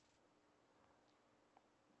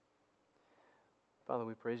Father,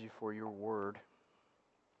 we praise you for your word.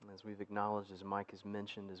 As we've acknowledged, as Mike has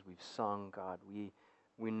mentioned, as we've sung, God,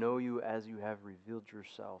 we know you as you have revealed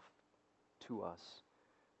yourself to us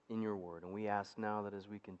in your word. And we ask now that as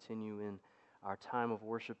we continue in our time of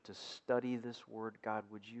worship to study this word, God,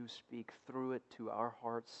 would you speak through it to our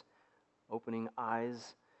hearts, opening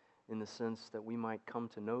eyes in the sense that we might come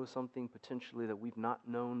to know something potentially that we've not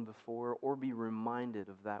known before, or be reminded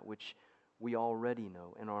of that which we already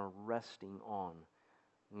know and are resting on.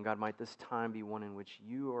 And God, might this time be one in which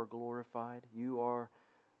you are glorified, you are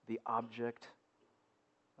the object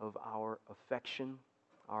of our affection,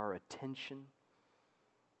 our attention.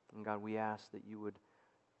 And God, we ask that you would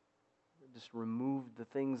just remove the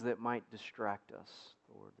things that might distract us,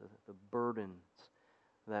 or the burdens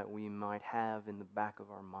that we might have in the back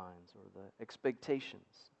of our minds, or the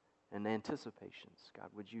expectations and anticipations. God,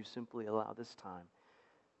 would you simply allow this time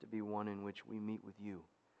to be one in which we meet with you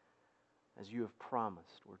as you have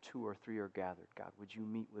promised, where two or three are gathered. God, would you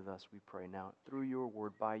meet with us, we pray now, through your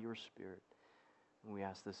word, by your Spirit. And we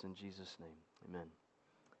ask this in Jesus' name. Amen.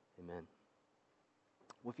 Amen.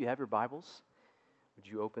 Well, if you have your Bibles, would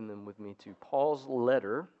you open them with me to Paul's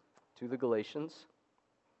letter to the Galatians,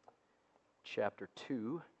 chapter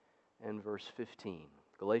 2 and verse 15.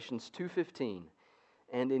 Galatians 2:15.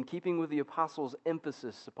 And in keeping with the apostles'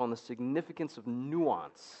 emphasis upon the significance of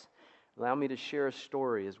nuance, allow me to share a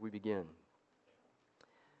story as we begin.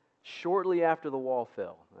 Shortly after the wall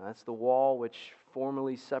fell, that's the wall which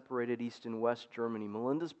formerly separated East and West Germany,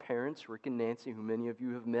 Melinda's parents, Rick and Nancy, who many of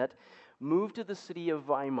you have met, moved to the city of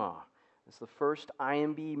Weimar. It's the first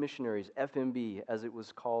IMB missionaries, FMB as it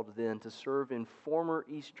was called then, to serve in former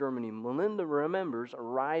East Germany. Melinda remembers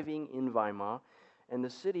arriving in Weimar, and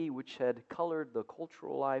the city which had colored the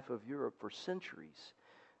cultural life of Europe for centuries.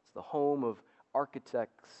 It's the home of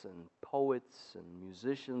architects and poets and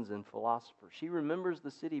musicians and philosophers. She remembers the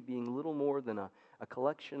city being little more than a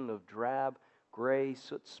collection of drab, gray,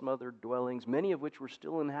 soot-smothered dwellings, many of which were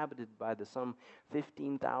still inhabited by the some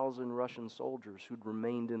 15,000 Russian soldiers who'd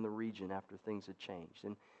remained in the region after things had changed.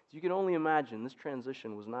 And as you can only imagine, this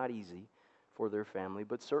transition was not easy for their family,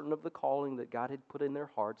 but certain of the calling that God had put in their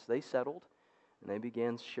hearts, they settled, and they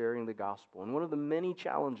began sharing the gospel. And one of the many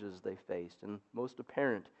challenges they faced, and most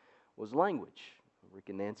apparent, was language. Rick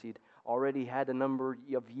and Nancy had already had a number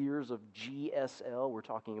of years of GSL. We're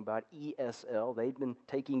talking about ESL. They'd been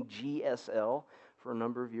taking GSL for a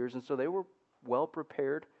number of years, and so they were well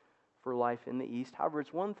prepared for life in the East. However,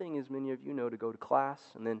 it's one thing, as many of you know, to go to class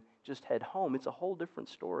and then just head home. It's a whole different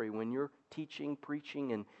story when you're teaching,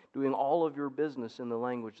 preaching, and doing all of your business in the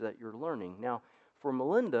language that you're learning. Now, for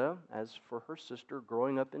Melinda, as for her sister,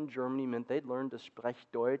 growing up in Germany meant they'd learned to sprech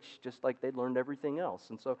Deutsch just like they'd learned everything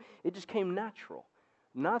else. And so it just came natural.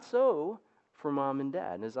 Not so for mom and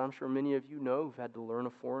dad. And as I'm sure many of you know who've had to learn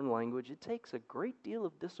a foreign language, it takes a great deal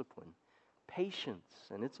of discipline,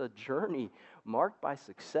 patience, and it's a journey marked by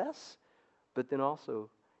success, but then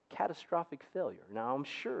also catastrophic failure. Now, I'm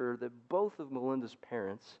sure that both of Melinda's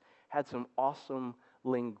parents had some awesome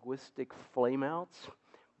linguistic flameouts,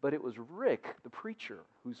 but it was Rick, the preacher,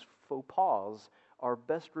 whose faux pas are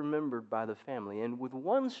best remembered by the family, and with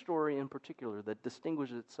one story in particular that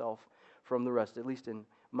distinguishes itself from the rest, at least in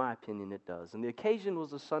my opinion it does. And the occasion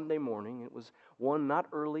was a Sunday morning. It was one not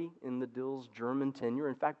early in the Dill's German tenure.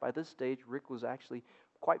 In fact, by this stage, Rick was actually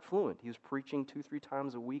quite fluent. He was preaching 2-3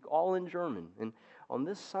 times a week, all in German. And on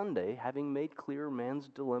this Sunday, having made clear man's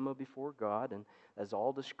dilemma before God, and as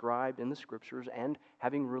all described in the Scriptures, and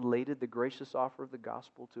having related the gracious offer of the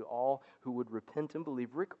gospel to all who would repent and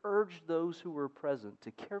believe, Rick urged those who were present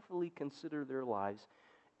to carefully consider their lives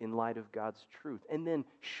in light of God's truth. And then,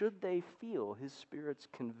 should they feel His Spirit's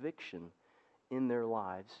conviction in their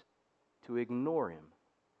lives, to ignore Him.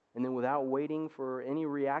 And then without waiting for any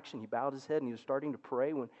reaction, he bowed his head and he was starting to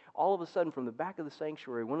pray when all of a sudden from the back of the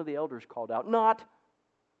sanctuary, one of the elders called out, "Not,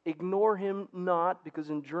 ignore him not," because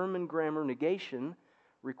in German grammar, negation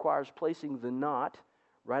requires placing the not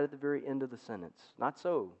right at the very end of the sentence. Not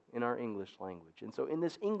so in our English language. And so in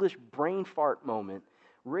this English brain fart moment,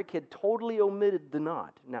 Rick had totally omitted the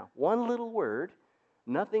not. Now, one little word,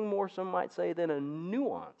 nothing more, some might say, than a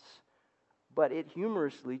nuance, but it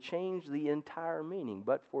humorously changed the entire meaning,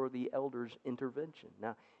 but for the elder's intervention.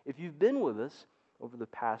 Now, if you've been with us over the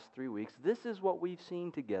past 3 weeks, this is what we've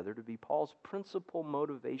seen together to be Paul's principal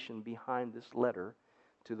motivation behind this letter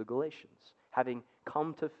to the Galatians. Having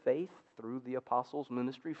come to faith through the apostles'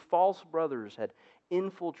 ministry, false brothers had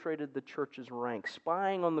infiltrated the church's ranks,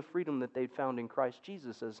 spying on the freedom that they'd found in Christ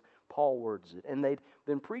Jesus, as Paul words it. And they'd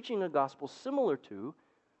been preaching a gospel similar to,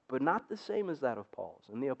 but not the same as that of Paul's.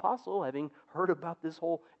 And the apostle, having heard about this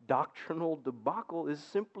whole doctrinal debacle, is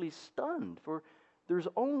simply stunned, for there's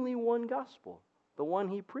only one gospel, the one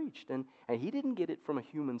he preached. And he didn't get it from a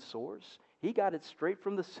human source. He got it straight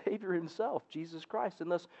from the Savior himself, Jesus Christ.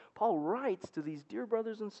 And thus, Paul writes to these dear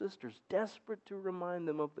brothers and sisters, desperate to remind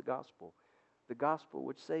them of the gospel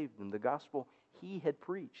which saved them, the gospel he had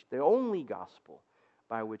preached, the only gospel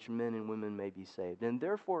by which men and women may be saved, and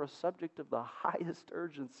therefore a subject of the highest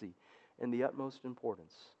urgency and the utmost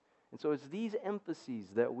importance. And so it's these emphases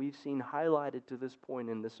that we've seen highlighted to this point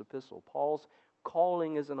in this epistle. Paul's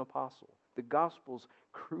calling as an apostle, the gospel's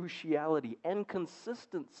cruciality and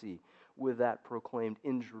consistency with that proclaimed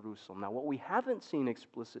in Jerusalem. Now, what we haven't seen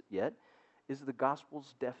explicit yet is the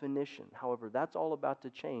gospel's definition. However, that's all about to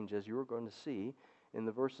change, as you're going to see in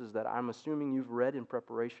the verses that I'm assuming you've read in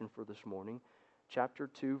preparation for this morning, chapter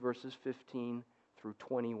 2, verses 15 through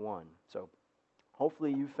 21. So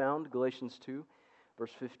hopefully you found Galatians 2,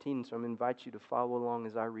 verse 15. So I'm going to invite you to follow along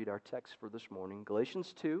as I read our text for this morning.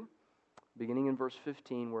 Galatians 2, beginning in verse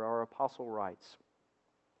 15, where our apostle writes,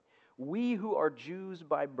 "We who are Jews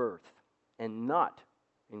by birth, and not,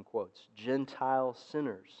 in quotes, Gentile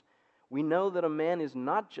sinners, we know that a man is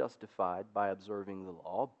not justified by observing the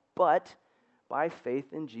law, but by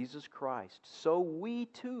faith in Jesus Christ. So we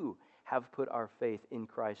too have put our faith in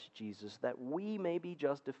Christ Jesus, that we may be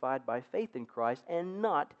justified by faith in Christ and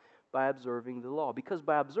not by observing the law. Because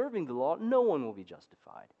by observing the law, no one will be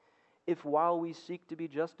justified. If while we seek to be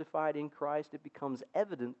justified in Christ, it becomes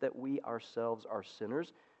evident that we ourselves are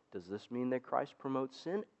sinners, does this mean that Christ promotes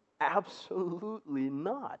sin? Absolutely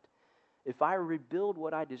not. If I rebuild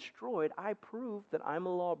what I destroyed, I prove that I'm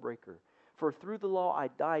a lawbreaker. For through the law I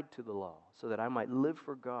died to the law, so that I might live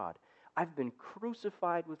for God. I've been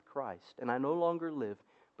crucified with Christ, and I no longer live,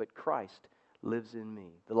 but Christ lives in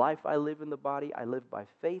me. The life I live in the body, I live by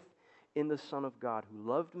faith in the Son of God, who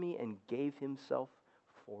loved me and gave himself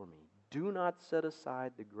for me. Do not set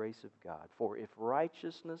aside the grace of God, for if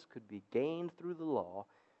righteousness could be gained through the law,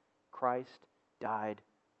 Christ died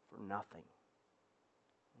for nothing."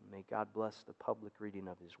 May God bless the public reading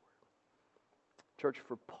of his word. Church,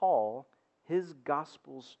 for Paul, his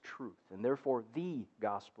gospel's truth, and therefore the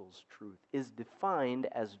gospel's truth, is defined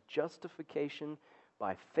as justification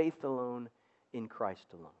by faith alone in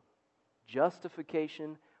Christ alone.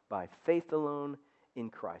 Justification by faith alone in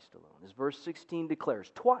Christ alone. As verse 16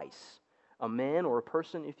 declares, twice a man or a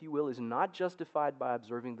person, if you will, is not justified by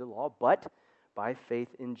observing the law, but by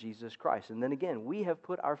faith in Jesus Christ. And then again, we have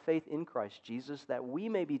put our faith in Christ Jesus that we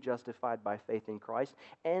may be justified by faith in Christ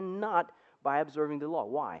and not by observing the law.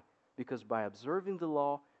 Why? Because by observing the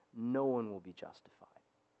law, no one will be justified.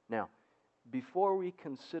 Now, before we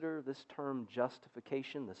consider this term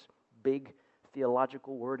justification, this big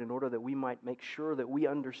theological word, in order that we might make sure that we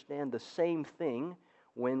understand the same thing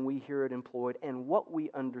when we hear it employed, and what we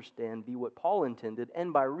understand be what Paul intended,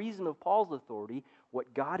 and by reason of Paul's authority,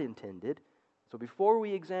 what God intended. So before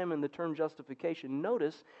we examine the term justification,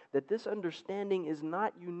 notice that this understanding is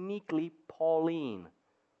not uniquely Pauline,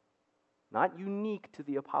 not unique to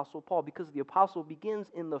the Apostle Paul, because the Apostle begins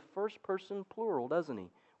in the first person plural, doesn't he?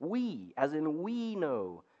 We, as in we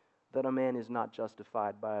know that a man is not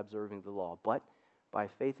justified by observing the law, but by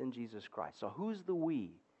faith in Jesus Christ. So who's the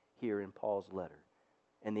we here in Paul's letter?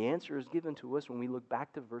 And the answer is given to us when we look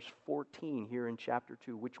back to verse 14 here in chapter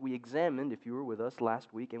 2, which we examined, if you were with us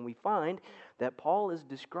last week, and we find that Paul is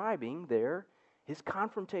describing there his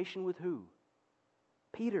confrontation with who?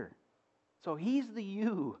 Peter. So he's the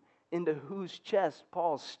you into whose chest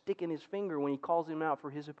Paul's sticking his finger when he calls him out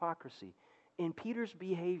for his hypocrisy. In Peter's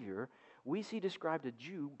behavior, we see described a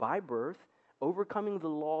Jew by birth, overcoming the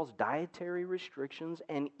law's dietary restrictions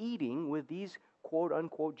and eating with these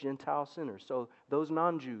quote-unquote Gentile sinners. So those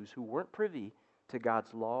non-Jews who weren't privy to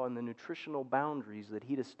God's law and the nutritional boundaries that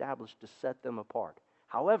he'd established to set them apart.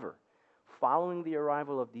 However, following the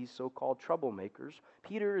arrival of these so-called troublemakers,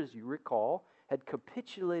 Peter, as you recall, had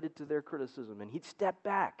capitulated to their criticism, and he'd stepped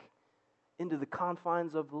back into the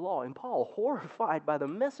confines of the law. And Paul, horrified by the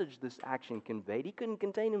message this action conveyed, he couldn't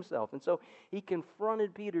contain himself. And so he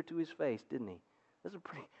confronted Peter to his face, didn't he? That's a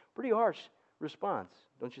pretty harsh response,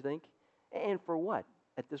 don't you think? And for what,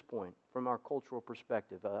 at this point, from our cultural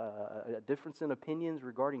perspective? A difference in opinions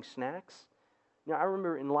regarding snacks? Now, I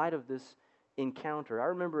remember in light of this encounter, I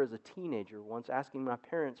remember as a teenager once asking my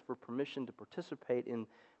parents for permission to participate in,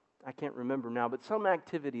 I can't remember now, but some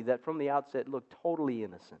activity that from the outset looked totally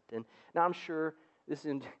innocent. And now I'm sure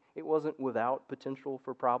it wasn't without potential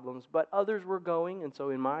for problems, but others were going, and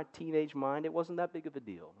so in my teenage mind, it wasn't that big of a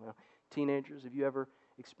deal. Now, teenagers, have you ever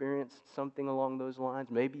experienced something along those lines?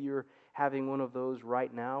 Maybe you're having one of those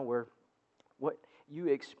right now where what you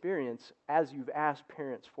experience as you've asked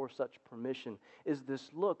parents for such permission is this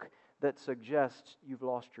look that suggests you've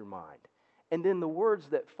lost your mind. And then the words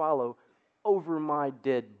that follow, "Over my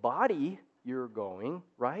dead body you're going,"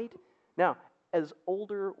 right? Now, as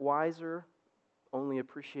older, wiser, only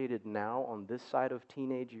appreciated now on this side of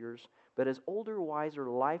teenage years, but as older, wiser,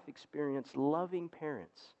 life experience, loving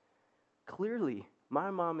parents, clearly my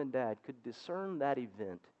mom and dad could discern that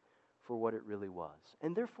event for what it really was.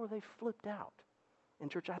 And therefore they flipped out. And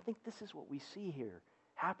church, I think this is what we see here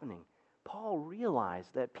happening. Paul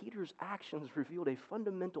realized that Peter's actions revealed a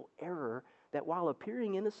fundamental error that while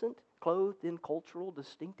appearing innocent, clothed in cultural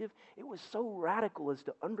distinctive, it was so radical as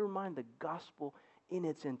to undermine the gospel in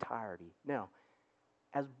its entirety. Now,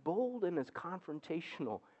 as bold and as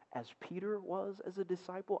confrontational as Peter was as a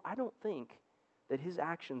disciple, I don't think that his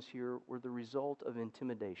actions here were the result of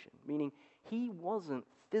intimidation, meaning he wasn't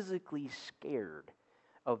physically scared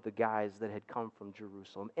of the guys that had come from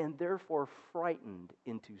Jerusalem and therefore frightened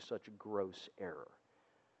into such gross error.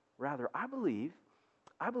 Rather, I believe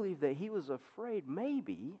that he was afraid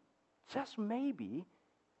maybe, just maybe,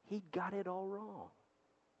 he got it all wrong.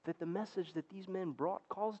 That the message that these men brought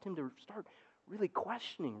caused him to start really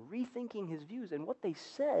questioning, rethinking his views, and what they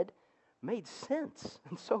said made sense.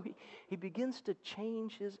 And so he begins to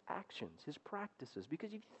change his actions, his practices.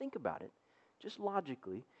 Because if you think about it, just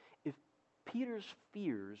logically, if Peter's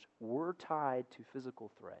fears were tied to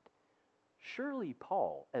physical threat, surely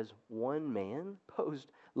Paul, as one man,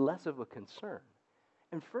 posed less of a concern.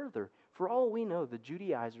 And further, for all we know, the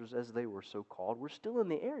Judaizers, as they were so called, were still in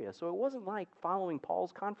the area. So it wasn't like following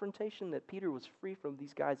Paul's confrontation that Peter was free from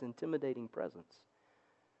these guys' intimidating presence.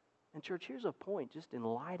 And church, here's a point just in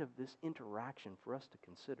light of this interaction for us to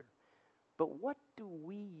consider. But what do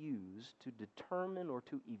we use to determine or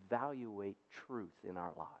to evaluate truth in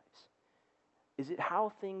our lives? Is it how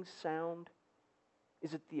things sound?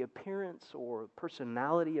 Is it the appearance or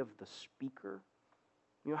personality of the speaker?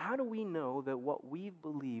 How do we know that what we've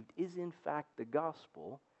believed is in fact the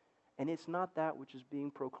gospel and it's not that which is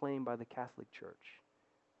being proclaimed by the Catholic Church?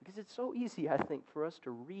 Because it's so easy, I think, for us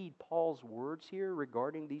to read Paul's words here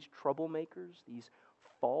regarding these troublemakers, these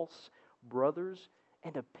false brothers,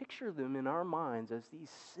 and to picture them in our minds as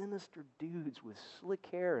these sinister dudes with slick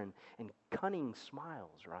hair and cunning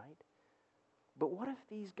smiles, right? But what if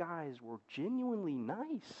these guys were genuinely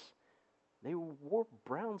nice? They wore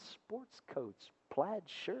brown sports coats, plaid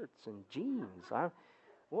shirts, and jeans.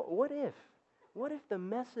 What if? What if the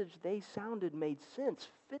message they sounded made sense,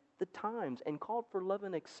 fit the times, and called for love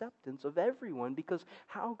and acceptance of everyone because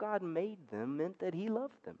how God made them meant that He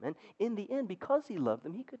loved them. And in the end, because He loved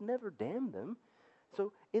them, He could never damn them.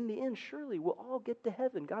 So in the end, surely we'll all get to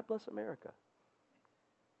heaven. God bless America.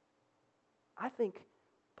 I think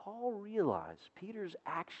Paul realized Peter's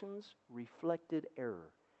actions reflected error.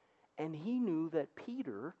 And he knew that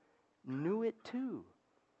Peter knew it too.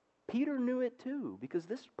 Peter knew it too, because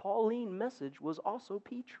this Pauline message was also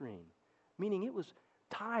Petrine, meaning it was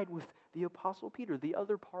tied with the Apostle Peter. The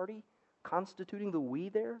other party constituting the we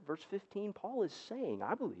there, verse 15, Paul is saying,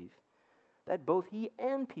 I believe, that both he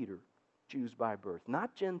and Peter, Jews by birth,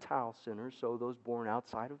 not Gentile sinners, so those born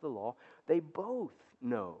outside of the law, they both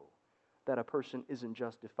know that a person isn't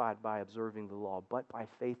justified by observing the law, but by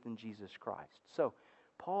faith in Jesus Christ. So,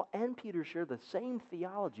 Paul and Peter share the same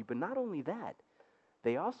theology, but not only that,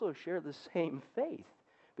 they also share the same faith.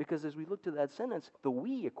 Because as we look to that sentence, the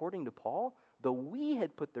we, according to Paul, the we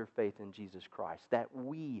had put their faith in Jesus Christ, that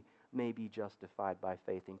we may be justified by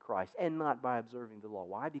faith in Christ and not by observing the law.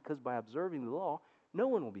 Why? Because by observing the law, no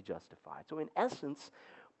one will be justified. So in essence,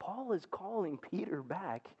 Paul is calling Peter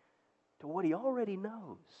back to what he already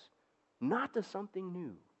knows, not to something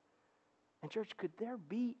new. And church, could there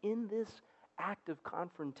be in this act of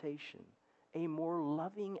confrontation a more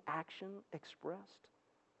loving action expressed?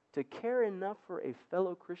 To care enough for a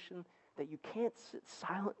fellow Christian that you can't sit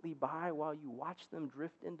silently by while you watch them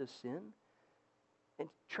drift into sin? And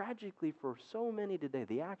tragically for so many today,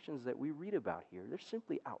 the actions that we read about here, they're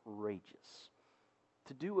simply outrageous.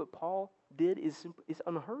 To do what Paul did is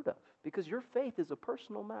unheard of, because your faith is a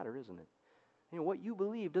personal matter, isn't it? What you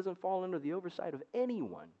believe doesn't fall under the oversight of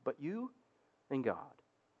anyone but you and God.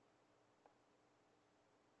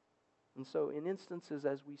 And so in instances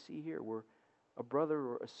as we see here where a brother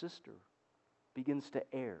or a sister begins to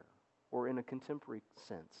err, or in a contemporary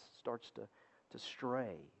sense starts to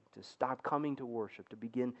stray, to stop coming to worship, to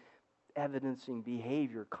begin evidencing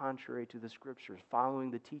behavior contrary to the Scriptures,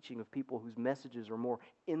 following the teaching of people whose messages are more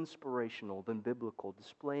inspirational than biblical,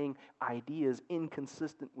 displaying ideas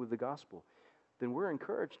inconsistent with the gospel, then we're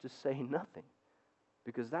encouraged to say nothing.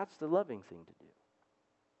 because that's the loving thing to do.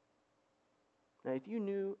 Now, if you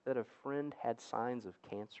knew that a friend had signs of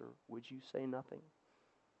cancer, would you say nothing?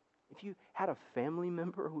 If you had a family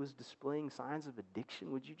member who was displaying signs of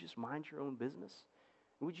addiction, would you just mind your own business?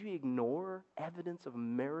 Would you ignore evidence of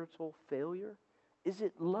marital failure? Is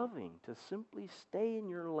it loving to simply stay in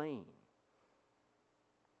your lane?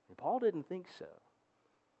 And Paul didn't think so,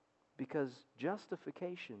 because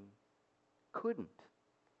justification couldn't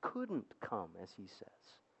come, as he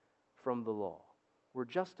says, from the law. Where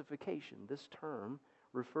justification, this term,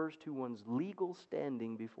 refers to one's legal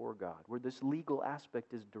standing before God, where this legal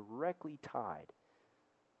aspect is directly tied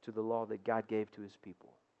to the law that God gave to his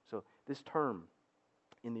people. So this term,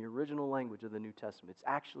 in the original language of the New Testament, it's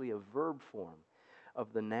actually a verb form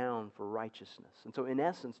of the noun for righteousness. And so in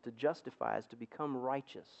essence, to justify is to become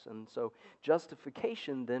righteous. And so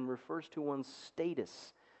justification then refers to one's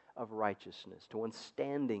status of righteousness, to one's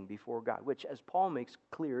standing before God, which, as Paul makes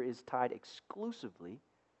clear, is tied exclusively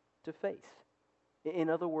to faith. In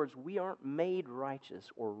other words, we aren't made righteous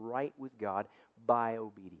or right with God by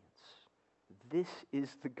obedience. This is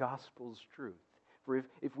the gospel's truth. For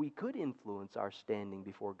if we could influence our standing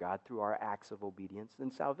before God through our acts of obedience,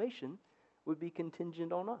 then salvation would be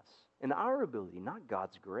contingent on us and our ability, not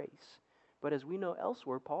God's grace. But as we know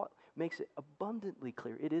elsewhere, Paul makes it abundantly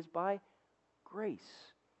clear. It is by grace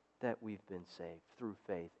that we've been saved through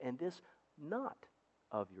faith. And this not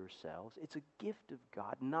of yourselves. It's a gift of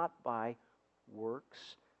God, not by works,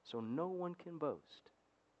 so no one can boast.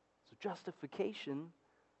 So justification,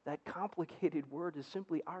 that complicated word, is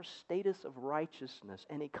simply our status of righteousness,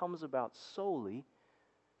 and it comes about solely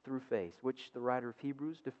through faith, which the writer of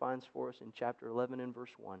Hebrews defines for us in chapter 11 and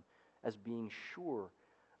verse 1 as being sure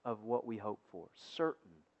of what we hope for,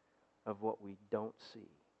 certain of what we don't see.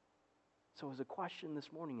 So as a question this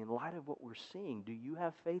morning, in light of what we're seeing, do you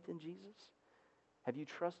have faith in Jesus? Have you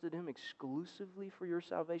trusted him exclusively for your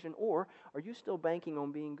salvation? Or are you still banking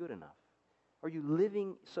on being good enough? Are you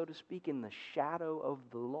living, so to speak, in the shadow of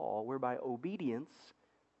the law, whereby obedience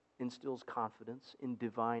instills confidence in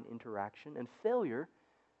divine interaction and failure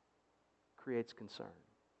creates concern?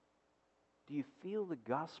 Do you feel the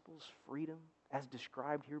gospel's freedom, as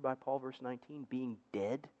described here by Paul, verse 19, being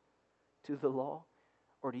dead to the law?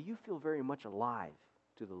 Or do you feel very much alive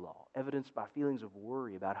to the law, evidenced by feelings of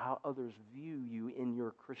worry about how others view you in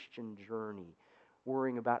your Christian journey,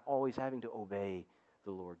 worrying about always having to obey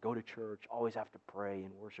the Lord, go to church, always have to pray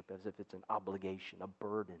and worship as if it's an obligation, a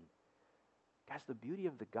burden? Guys, the beauty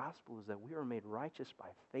of the gospel is that we are made righteous by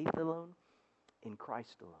faith alone, in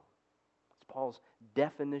Christ alone. It's Paul's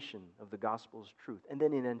definition of the gospel's truth. And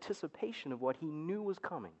then in anticipation of what he knew was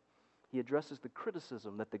coming, he addresses the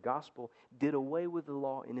criticism that the gospel did away with the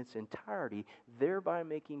law in its entirety, thereby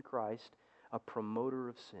making Christ a promoter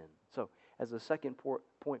of sin. So, as a second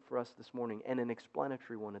point for us this morning, and an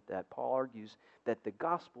explanatory one at that, Paul argues that the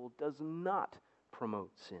gospel does not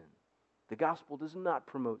promote sin. The gospel does not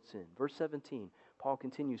promote sin. Verse 17, Paul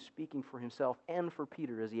continues speaking for himself and for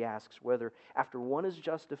Peter as he asks whether, after one is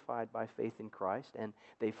justified by faith in Christ and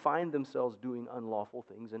they find themselves doing unlawful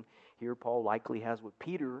things, and here Paul likely has what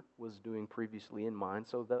Peter was doing previously in mind,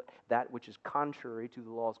 so that which is contrary to the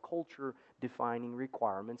law's culture-defining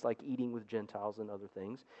requirements, like eating with Gentiles and other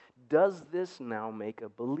things, does this now make a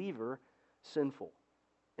believer sinful?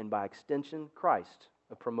 And by extension, Christ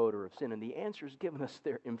a promoter of sin? And the answer is given us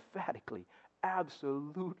there emphatically.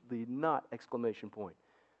 Absolutely not! Exclamation point.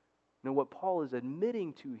 Now, what Paul is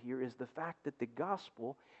admitting to here is the fact that the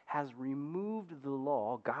gospel has removed the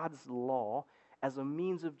law, God's law, as a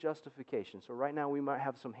means of justification. So right now we might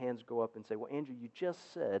have some hands go up and say, well, Andrew, you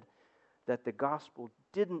just said that the gospel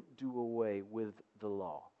didn't do away with the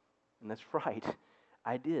law. And that's right,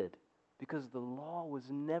 I did. Because the law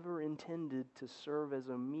was never intended to serve as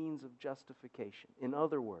a means of justification. In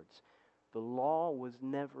other words, the law was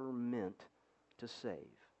never meant to save.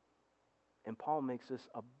 And Paul makes this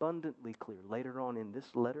abundantly clear later on in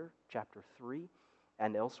this letter, chapter 3,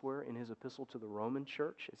 and elsewhere in his epistle to the Roman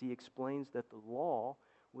church, as he explains that the law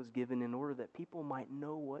was given in order that people might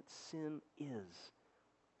know what sin is.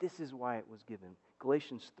 This is why it was given.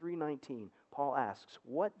 Galatians 3:19, Paul asks,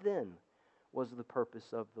 what then was the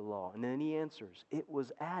purpose of the law? And then he answers, it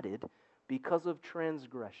was added because of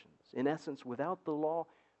transgressions. In essence, without the law,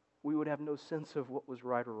 we would have no sense of what was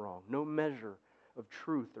right or wrong, no measure of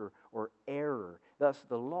truth or error. Thus,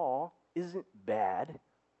 the law isn't bad,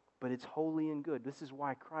 but it's holy and good. This is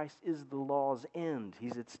why Christ is the law's end.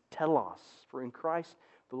 He's its telos. For in Christ,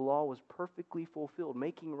 the law was perfectly fulfilled,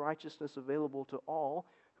 making righteousness available to all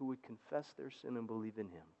who would confess their sin and believe in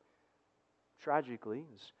him. Tragically,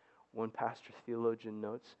 as one pastor theologian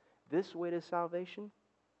notes, this way to salvation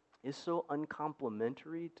is so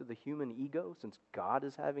uncomplimentary to the human ego, since God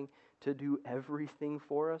is having to do everything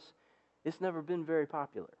for us, it's never been very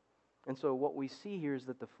popular. And so what we see here is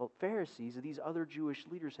that the Pharisees, these other Jewish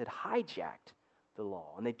leaders, had hijacked the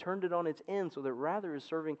law, and they turned it on its end so that rather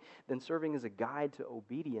than serving as a guide to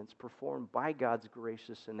obedience performed by God's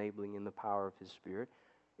gracious enabling in the power of His Spirit,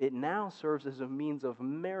 it now serves as a means of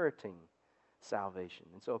meriting salvation.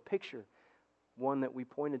 And so a picture, one that we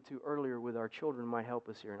pointed to earlier with our children, might help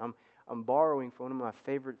us here. And I'm borrowing from one of my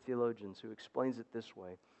favorite theologians who explains it this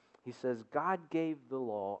way. He says, God gave the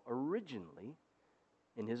law originally,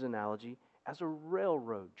 in his analogy, as a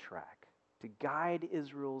railroad track to guide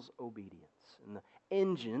Israel's obedience. And the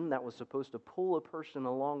engine that was supposed to pull a person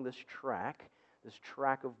along this track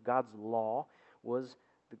of God's law, was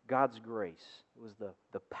God's grace. It was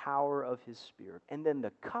the power of His Spirit. And then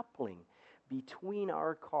the coupling between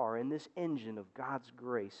our car and this engine of God's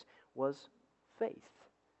grace was faith.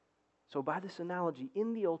 So by this analogy,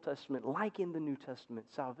 in the Old Testament, like in the New Testament,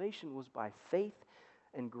 salvation was by faith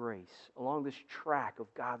and grace along this track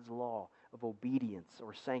of God's law, of obedience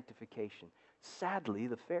or sanctification. Sadly,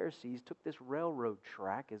 the Pharisees took this railroad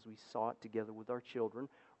track, as we saw it together with our children,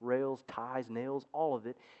 rails, ties, nails, all of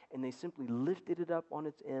it, and they simply lifted it up on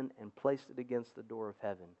its end and placed it against the door of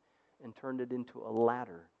heaven and turned it into a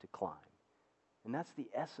ladder to climb. And that's the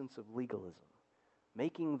essence of legalism,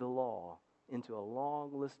 making the law into a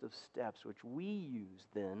long list of steps which we use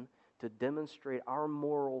then to demonstrate our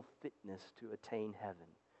moral fitness to attain heaven.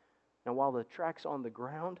 Now, while the track's on the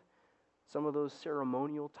ground, some of those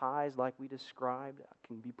ceremonial ties, like we described,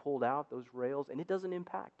 can be pulled out, those rails, and it doesn't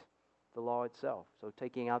impact the law itself. So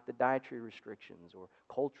taking out the dietary restrictions or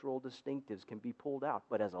cultural distinctives can be pulled out.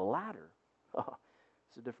 But as a ladder,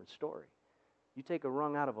 it's a different story. You take a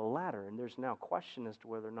rung out of a ladder, and there's now question as to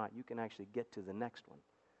whether or not you can actually get to the next one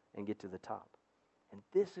and get to the top. And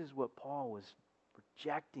this is what Paul was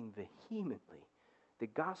rejecting vehemently. The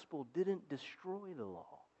gospel didn't destroy the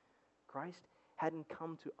law. Christ hadn't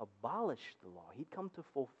come to abolish the law. He'd come to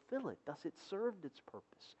fulfill it. Thus it served its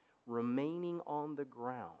purpose, remaining on the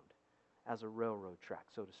ground as a railroad track,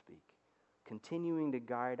 so to speak, continuing to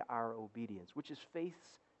guide our obedience, which is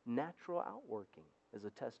faith's natural outworking, as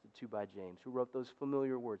attested to by James, who wrote those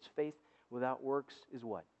familiar words. Faith without works is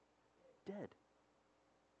what? Dead.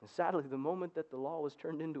 And sadly, the moment that the law was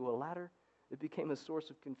turned into a ladder, it became a source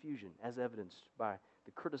of confusion, as evidenced by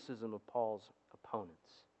the criticism of Paul's opponents.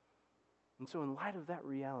 And so in light of that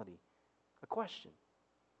reality, a question: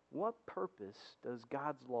 what purpose does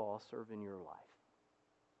God's law serve in your life?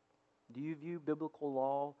 Do you view biblical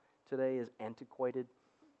law today as antiquated,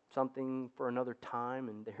 something for another time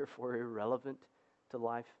and therefore irrelevant to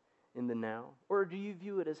life in the now? Or do you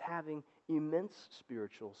view it as having immense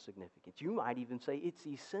spiritual significance? You might even say it's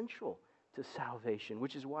essential to salvation,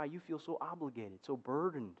 which is why you feel so obligated, so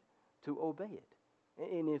burdened to obey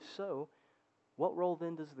it. And if so, what role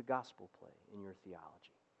then does the gospel play in your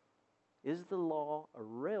theology? Is the law a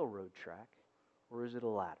railroad track or is it a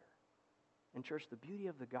ladder? And church, the beauty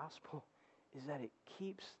of the gospel is that it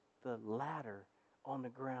keeps the ladder on the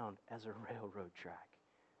ground as a railroad track.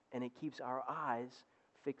 And it keeps our eyes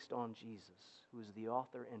fixed on Jesus, who is the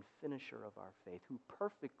author and finisher of our faith, who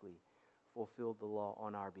perfectly fulfilled the law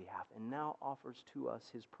on our behalf and now offers to us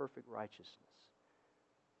His perfect righteousness.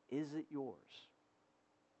 Is it yours?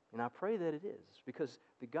 And I pray that it is, because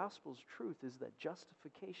the gospel's truth is that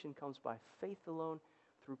justification comes by faith alone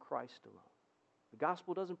through Christ alone. The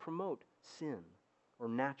gospel doesn't promote sin or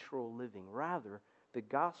natural living. Rather, the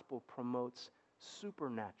gospel promotes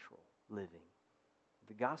supernatural living.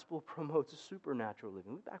 The gospel promotes supernatural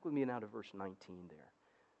living. Look back with me now to verse 19 there.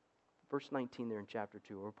 Verse 19 there in chapter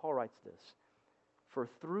 2, where Paul writes this: "For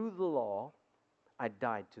through the law I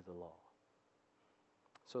died to the law,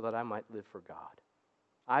 so that I might live for God.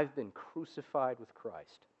 I've been crucified with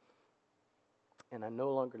Christ, and I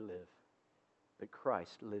no longer live, but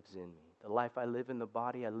Christ lives in me. The life I live in the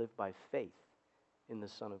body, I live by faith in the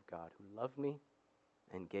Son of God, who loved me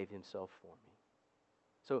and gave Himself for me."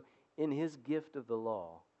 So in His gift of the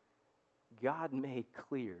law, God made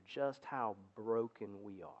clear just how broken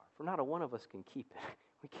we are. For not a one of us can keep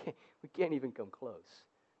it. We can't even come close.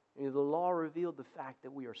 The law revealed the fact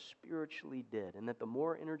that we are spiritually dead, and that the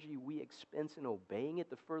more energy we expense in obeying it,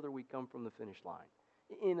 the further we come from the finish line.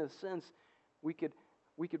 In a sense, we could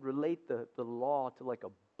relate the law to like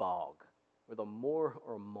a bog, or the moor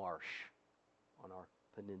or marsh on our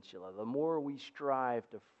peninsula. The more we strive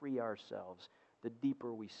to free ourselves, the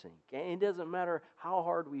deeper we sink. And it doesn't matter how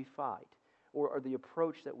hard we fight or the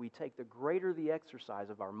approach that we take, the greater the exercise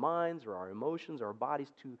of our minds or our emotions or our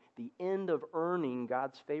bodies to the end of earning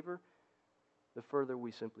God's favor, the further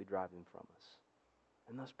we simply drive him from us.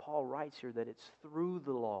 And thus Paul writes here that it's through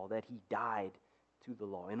the law that he died to the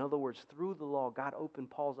law. In other words, through the law, God opened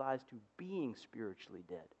Paul's eyes to being spiritually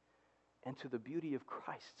dead and to the beauty of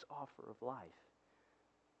Christ's offer of life.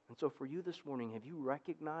 And so for you this morning, have you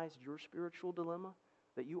recognized your spiritual dilemma?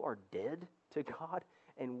 That you are dead to God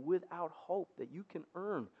and without hope, that you can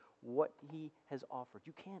earn what he has offered.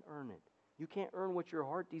 You can't earn it. You can't earn what your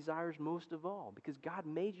heart desires most of all, because God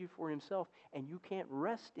made you for himself, and you can't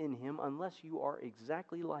rest in him unless you are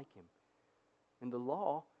exactly like him. In the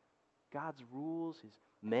law, God's rules, his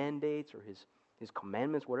mandates, or his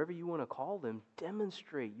commandments, whatever you want to call them,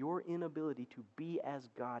 demonstrate your inability to be as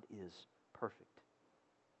God is, perfect.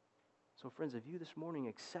 So friends, have you this morning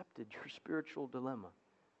accepted your spiritual dilemma?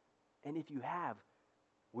 And if you have,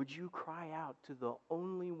 would you cry out to the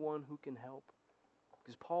only one who can help?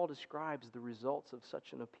 Because Paul describes the results of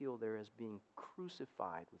such an appeal there as being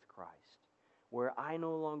crucified with Christ, where I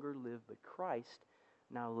no longer live, but Christ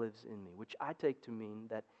now lives in me, which I take to mean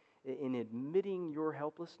that in admitting your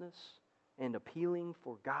helplessness and appealing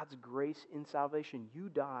for God's grace in salvation, you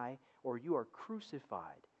die or you are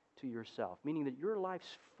crucified to yourself, meaning that your life,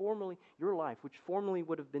 which formerly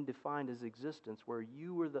would have been defined as existence, where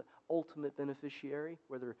you were the ultimate beneficiary,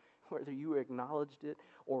 whether you acknowledged it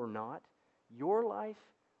or not, your life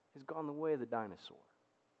has gone the way of the dinosaur.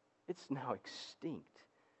 It's now extinct.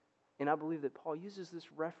 And I believe that Paul uses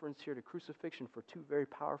this reference here to crucifixion for two very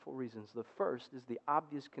powerful reasons. The first is the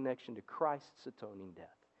obvious connection to Christ's atoning death,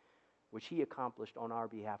 which he accomplished on our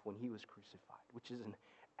behalf when he was crucified, which is an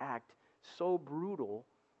act so brutal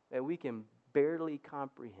that we can barely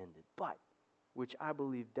comprehend it, but which I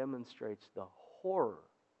believe demonstrates the horror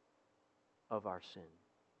of our sin.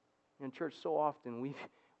 In church, so often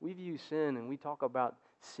we view sin and we talk about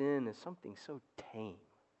sin as something so tame,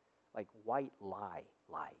 like white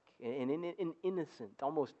lie-like, and an innocent,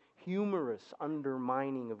 almost humorous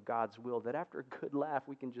undermining of God's will that after a good laugh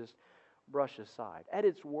we can just brush aside. At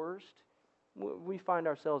its worst, we find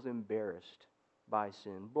ourselves embarrassed by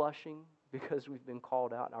sin, blushing because we've been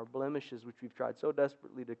called out, and our blemishes, which we've tried so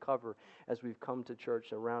desperately to cover as we've come to church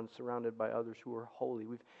surrounded by others who are holy.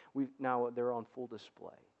 Now they're on full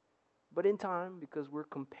display. But in time, because we're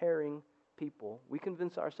comparing people, we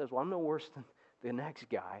convince ourselves, well, I'm no worse than the next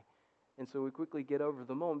guy. And so we quickly get over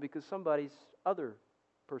the moment because other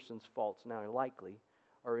person's faults now likely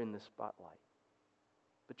are in the spotlight.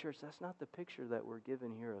 But church, that's not the picture that we're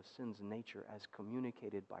given here of sin's nature as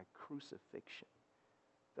communicated by crucifixion,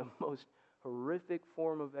 the most horrific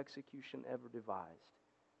form of execution ever devised.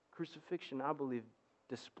 Crucifixion, I believe,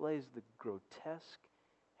 displays the grotesque,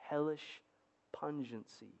 hellish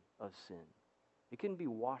pungency of sin. It couldn't be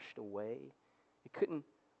washed away. It couldn't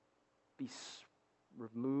be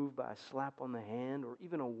removed by a slap on the hand or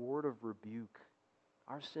even a word of rebuke.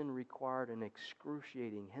 Our sin required an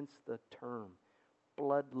excruciating, hence the term,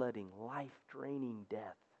 bloodletting, life-draining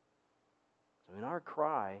death. So in our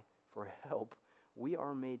cry for help, we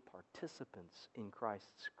are made participants in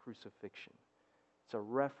Christ's crucifixion. It's a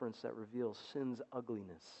reference that reveals sin's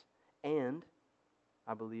ugliness and,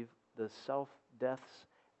 I believe, the self-death's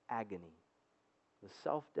agony. The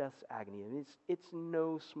self-death's agony. And it's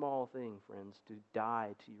no small thing, friends, to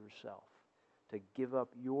die to yourself, to give up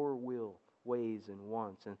your will, ways, and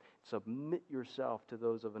wants, and submit yourself to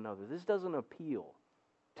those of another. This doesn't appeal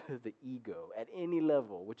to the ego at any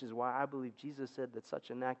level, which is why I believe Jesus said that such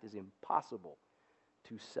an act is impossible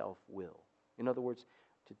to self-will. In other words,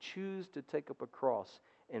 to choose to take up a cross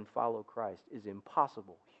and follow Christ is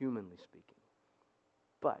impossible, humanly speaking.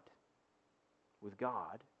 But with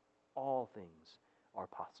God, all things are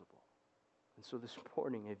possible. And so this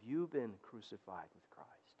morning, have you been crucified with Christ?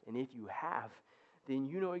 And if you have, then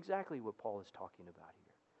you know exactly what Paul is talking about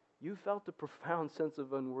here. You felt the profound sense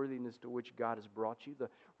of unworthiness to which God has brought you, the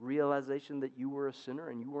realization that you were a sinner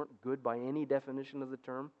and you weren't good by any definition of the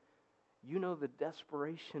term. You know the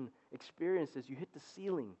desperation experienced as you hit the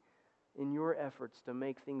ceiling in your efforts to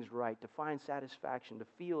make things right, to find satisfaction, to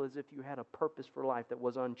feel as if you had a purpose for life that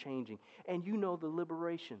was unchanging. And you know the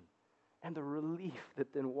liberation and the relief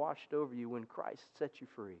that then washed over you when Christ set you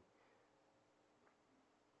free.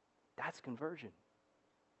 That's conversion.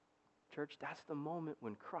 Church, that's the moment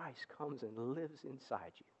when Christ comes and lives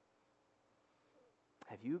inside you.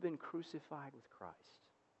 Have you been crucified with Christ?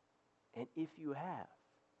 And if you have,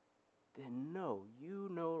 then know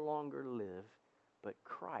you no longer live, but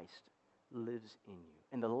Christ lives in you.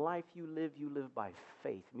 And the life you live by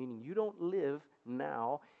faith, meaning you don't live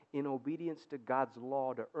now in obedience to God's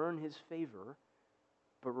law to earn His favor,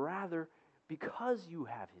 but rather because you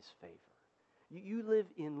have His favor. You live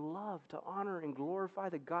in love to honor and glorify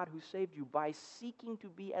the God who saved you by seeking to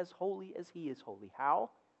be as holy as He is holy. How,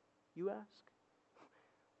 you ask?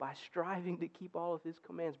 By striving to keep all of His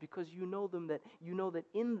commands, because you know that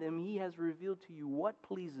in them He has revealed to you what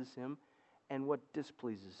pleases Him and what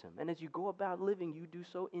displeases Him. And as you go about living, you do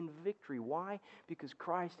so in victory. Why? Because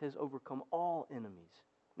Christ has overcome all enemies.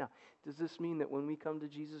 Now, does this mean that when we come to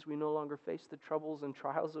Jesus, we no longer face the troubles and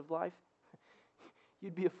trials of life?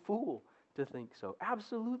 You'd be a fool to think so.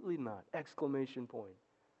 Absolutely not! Exclamation point.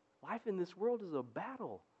 Life in this world is a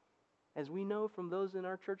battle, as we know from those in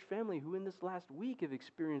our church family who in this last week have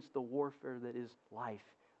experienced the warfare that is life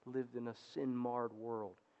lived in a sin-marred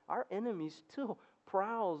world. Our enemy still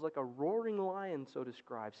prowls like a roaring lion, so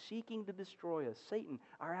described, seeking to destroy us. Satan,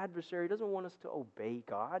 our adversary, doesn't want us to obey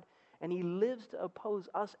God, and he lives to oppose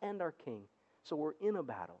us and our King. So we're in a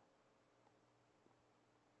battle.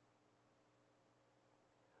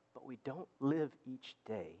 But we don't live each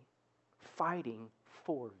day fighting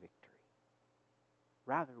for victory.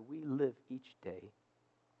 Rather, we live each day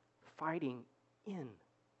fighting in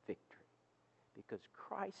victory, because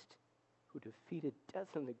Christ, who defeated death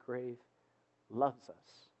and the grave, loves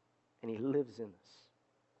us, and He lives in us.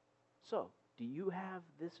 So, do you have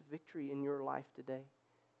this victory in your life today?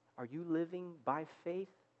 Are you living by faith?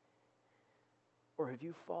 Or have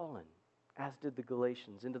you fallen, as did the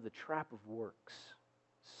Galatians, into the trap of works?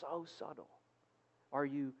 So subtle. Are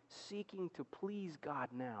you seeking to please God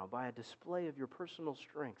now by a display of your personal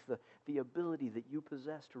strength, the ability that you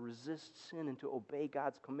possess to resist sin and to obey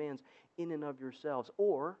God's commands in and of yourselves?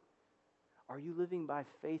 Or are you living by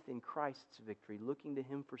faith in Christ's victory, looking to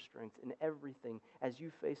Him for strength in everything as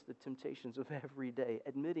you face the temptations of every day,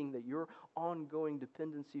 admitting that your ongoing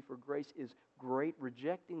dependency for grace is great,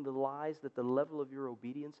 rejecting the lies that the level of your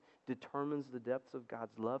obedience determines the depths of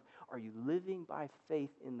God's love? Are you living by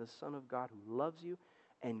faith in the Son of God who loves you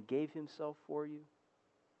and gave Himself for you?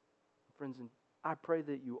 Friends, I pray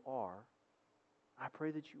that you are. I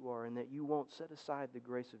pray that you are, and that you won't set aside the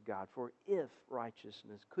grace of God. For if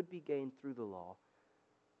righteousness could be gained through the law,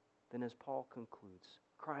 then as Paul concludes,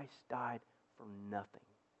 Christ died for nothing.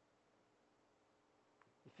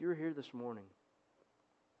 If you're here this morning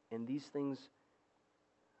and these things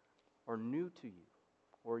are new to you,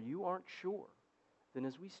 or you aren't sure, then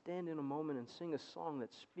as we stand in a moment and sing a song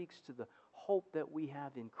that speaks to the hope that we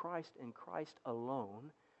have in Christ and Christ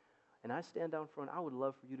alone, and I stand down front, I would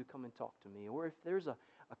love for you to come and talk to me. Or if there's a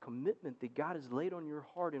commitment that God has laid on your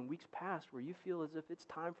heart in weeks past where you feel as if it's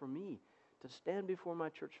time for me to stand before my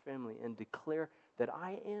church family and declare that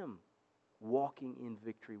I am walking in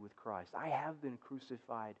victory with Christ. I have been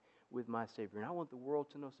crucified with my Savior. And I want the world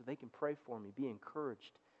to know so they can pray for me, be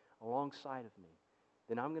encouraged alongside of me.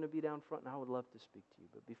 Then I'm going to be down front and I would love to speak to you.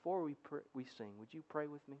 But before we sing, would you pray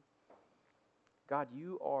with me? God,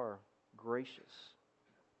 you are gracious.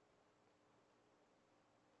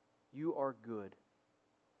 You are good,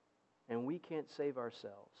 and we can't save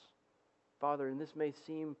ourselves. Father, and this may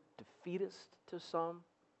seem defeatist to some.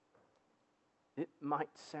 It might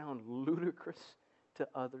sound ludicrous to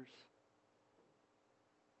others.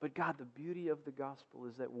 But God, the beauty of the gospel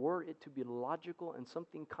is that were it to be logical and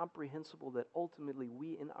something comprehensible that ultimately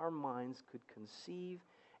we in our minds could conceive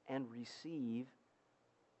and receive,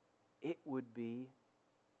 it would be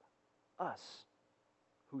us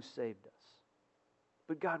who saved us.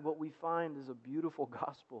 But God, what we find is a beautiful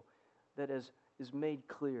gospel that is made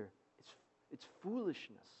clear. It's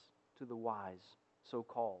foolishness to the wise, so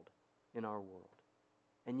called, in our world.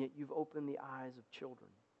 And yet you've opened the eyes of children.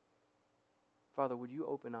 Father, would you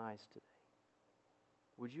open eyes today?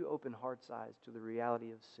 Would you open hearts' eyes to the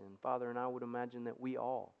reality of sin? Father, and I would imagine that we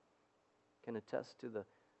all can attest to the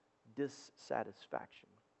dissatisfaction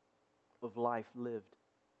of life lived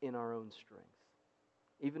in our own strength.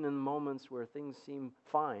 Even in moments where things seem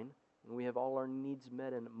fine and we have all our needs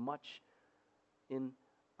met and much in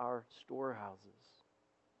our storehouses,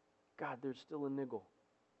 God, there's still a niggle,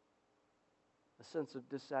 a sense of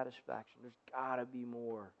dissatisfaction. There's got to be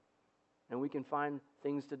more. And we can find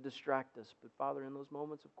things to distract us. But Father, in those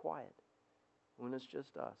moments of quiet, when it's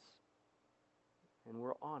just us and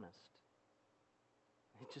we're honest,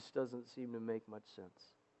 it just doesn't seem to make much sense.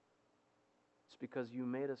 It's because you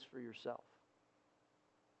made us for yourself.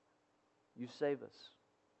 You save us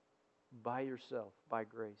by yourself, by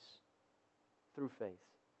grace, through faith.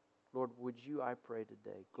 Lord, would you, I pray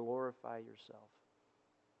today, glorify yourself.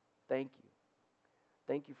 Thank you.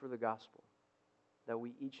 Thank you for the gospel that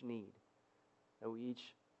we each need, that we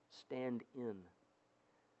each stand in,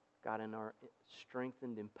 God, and are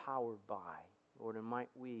strengthened, empowered by. Lord, and might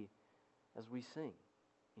we, as we sing,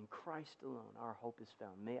 In Christ alone, our hope is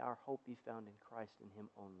found. May our hope be found in Christ, in Him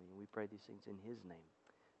only. And we pray these things in His name.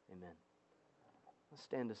 Amen. Let's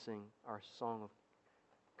stand to sing our song of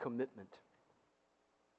commitment.